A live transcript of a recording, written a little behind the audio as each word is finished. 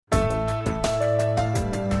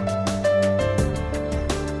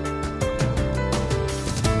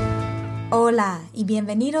Hola y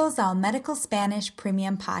bienvenidos al Medical Spanish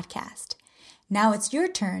Premium Podcast. Now it's your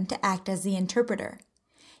turn to act as the interpreter.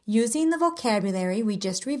 Using the vocabulary we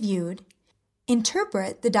just reviewed,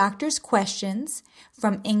 interpret the doctor's questions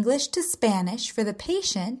from English to Spanish for the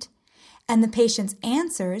patient and the patient's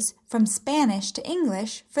answers from Spanish to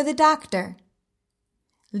English for the doctor.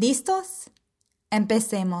 ¿Listos?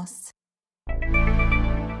 Empecemos.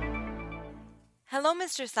 Hello,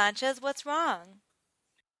 Mr. Sanchez. What's wrong?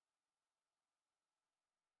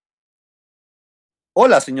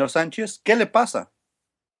 Hola, señor Sánchez, ¿qué le pasa?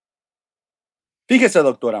 Fíjese,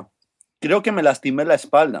 doctora, creo que me lastimé la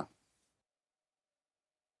espalda.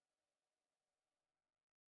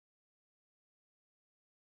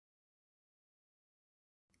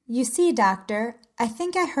 You see, doctor, I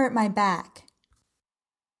think I hurt my back.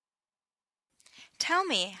 Tell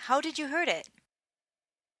me, how did you hurt it?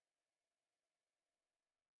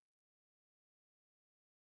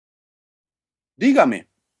 Dígame,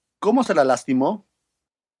 ¿cómo se la lastimó?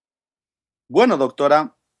 Bueno,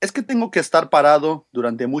 doctora, es que tengo que estar parado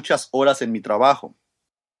durante muchas horas en mi trabajo.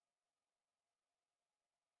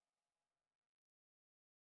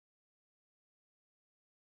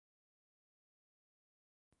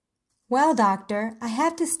 Well, doctor, I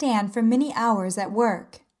have to stand for many hours at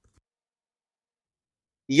work.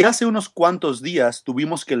 Y hace unos cuantos días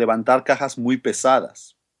tuvimos que levantar cajas muy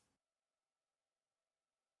pesadas.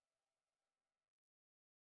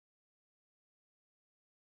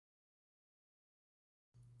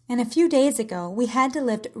 And a few days ago, we had to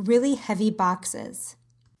lift really heavy boxes.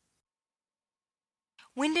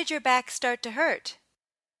 When did your back start to hurt?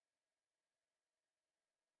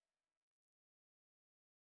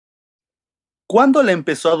 ¿Cuándo le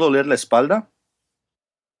empezó a doler la espalda?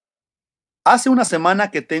 Hace una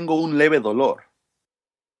semana que tengo un leve dolor.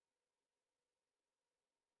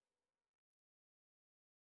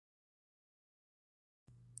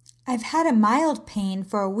 I've had a mild pain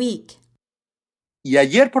for a week. Y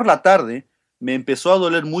ayer por la tarde me empezó a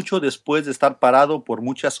doler mucho después de estar parado por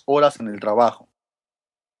muchas horas en el trabajo.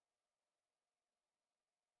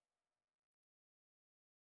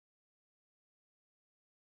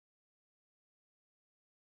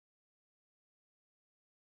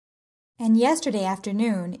 And yesterday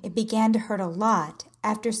afternoon, it began to hurt a lot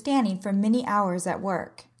after standing for many hours at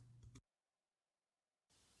work.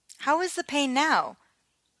 How is the pain now?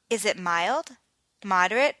 Is it mild,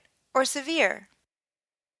 moderate, or severe?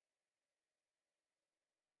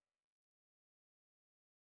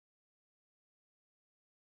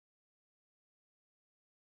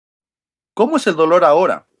 ¿Cómo es el dolor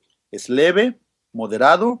ahora? ¿Es leve,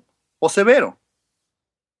 moderado o severo?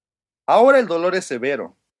 Ahora el dolor es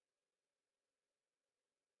severo.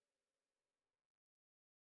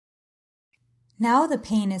 Now the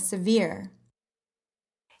pain is severe.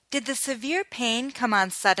 Did the severe pain come on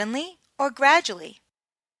suddenly or gradually?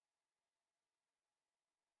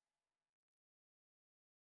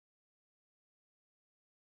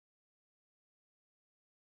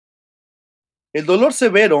 ¿El dolor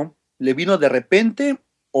severo le vino de repente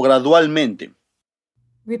o gradualmente?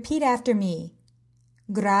 Repeat after me.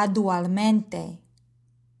 Gradualmente.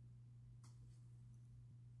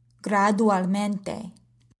 Gradualmente.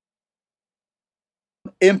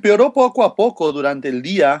 Empeoró poco a poco durante el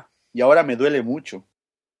día y ahora me duele mucho.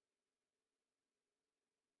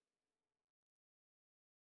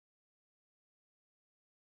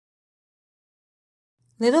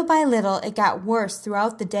 Little by little, it got worse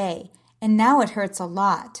throughout the day, and now it hurts a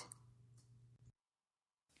lot.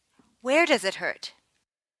 Where does it hurt?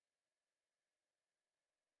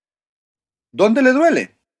 ¿Dónde le duele?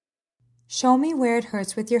 Show me where it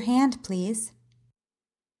hurts with your hand, please.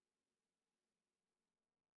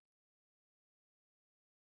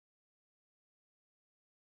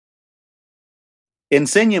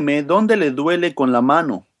 Enséñeme dónde le duele con la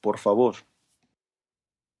mano, por favor.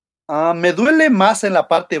 Me duele más en la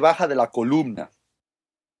parte baja de la columna.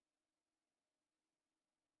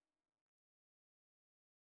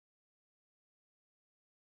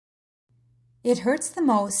 It hurts the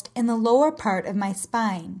most in the lower part of my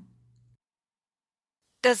spine.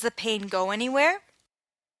 Does the pain go anywhere?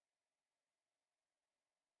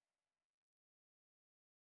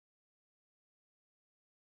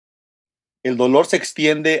 ¿El dolor se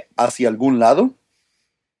extiende hacia algún lado?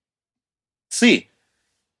 Sí,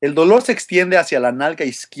 el dolor se extiende hacia la nalga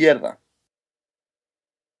izquierda.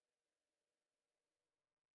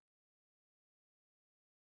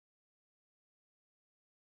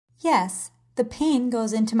 Yes, the pain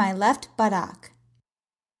goes into my left buttock.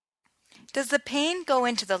 Does the pain go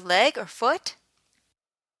into the leg or foot?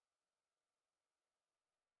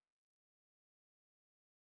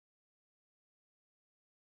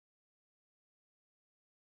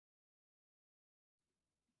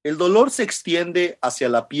 ¿El dolor se extiende hacia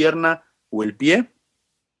la pierna o el pie?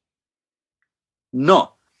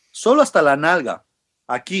 No, solo hasta la nalga,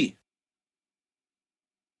 aquí.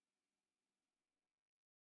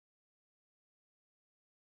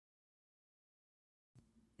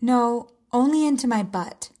 No, only into my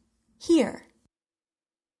butt. Here.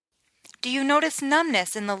 Do you notice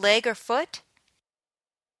numbness in the leg or foot?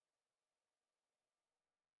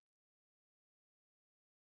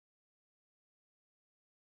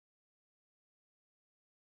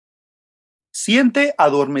 ¿Siente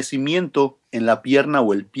adormecimiento en la pierna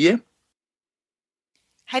o el pie?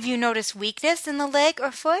 Have you noticed weakness in the leg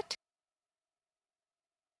or foot?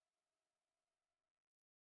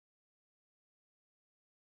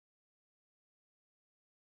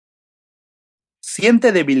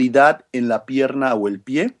 ¿Siente debilidad en la pierna o el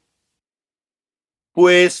pie?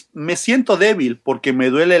 Pues me siento débil porque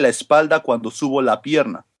me duele la espalda cuando subo la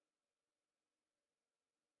pierna.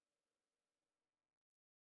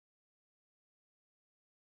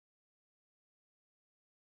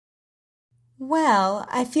 Well,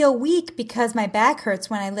 I feel weak because my back hurts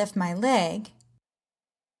when I lift my leg.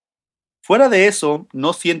 Fuera de eso,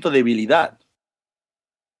 no siento debilidad.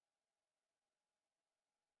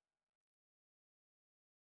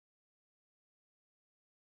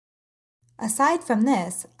 Aside from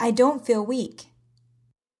this, I don't feel weak.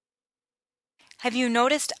 Have you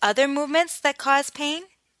noticed other movements that cause pain?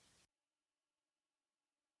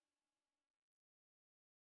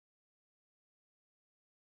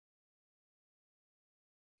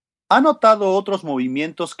 ¿Ha notado otros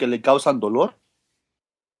movimientos que le causan dolor?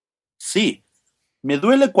 Sí, me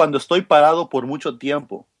duele cuando estoy parado por mucho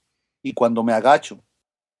tiempo y cuando me agacho.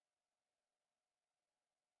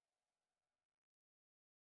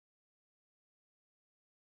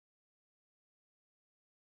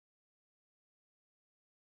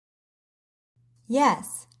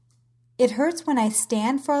 Yes. It hurts when I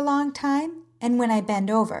stand for a long time and when I bend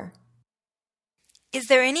over. Is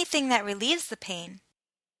there anything that relieves the pain?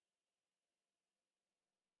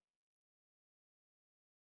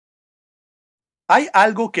 ¿Hay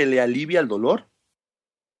algo que le alivia el dolor?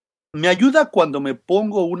 Me ayuda cuando me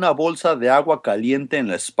pongo una bolsa de agua caliente en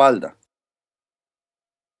la espalda.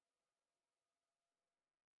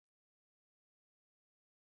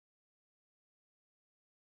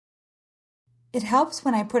 It helps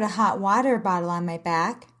when I put a hot water bottle on my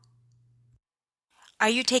back. Are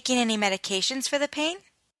you taking any medications for the pain?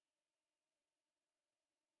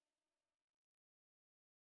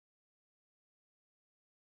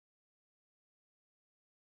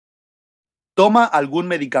 ¿Toma algún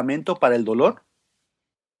medicamento para el dolor?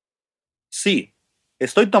 Sí,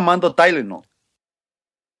 estoy tomando Tylenol.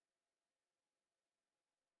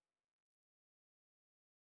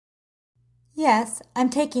 Yes, I'm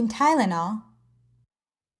taking Tylenol.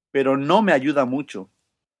 Pero no me ayuda mucho.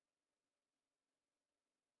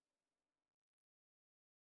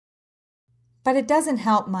 But it doesn't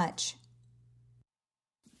help much.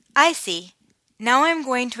 I see. Now I'm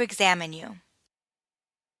going to examine you.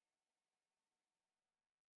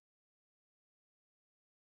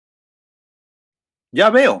 Ya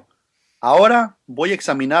veo. Ahora voy a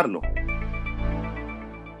examinarlo.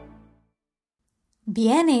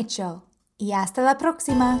 Bien hecho. Y hasta la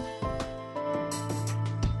próxima.